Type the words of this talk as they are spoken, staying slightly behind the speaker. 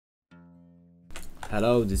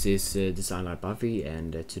Hello, this is DesignLikeBuffee,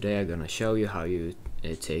 and today I'm gonna show you how you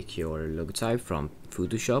take your logotype from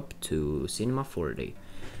Photoshop to Cinema 4D.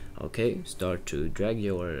 Okay, start to drag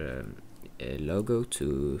your logo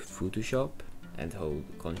to Photoshop and hold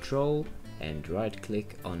Ctrl and right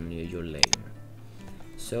click on your layer.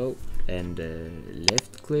 So, and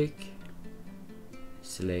left click,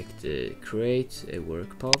 select create a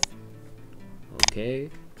work path. Okay,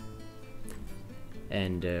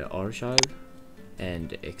 and archive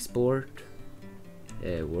and export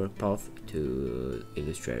work path to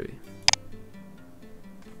Illustrator.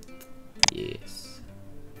 Yes,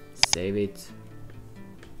 save it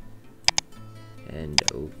and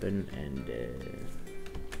open, and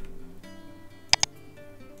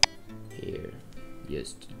here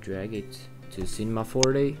just drag it to Cinema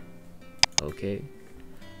 4D. Okay,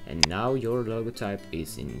 and now your logotype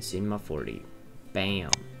is in Cinema 4D.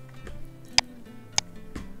 Bam!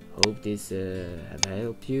 Hope this have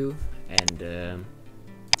helped you, and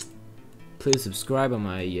please subscribe on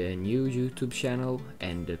my new YouTube channel,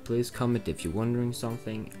 and please comment if you're wondering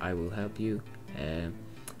something. I will help you.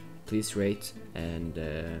 Please rate, and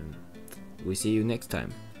we see you next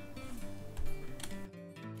time.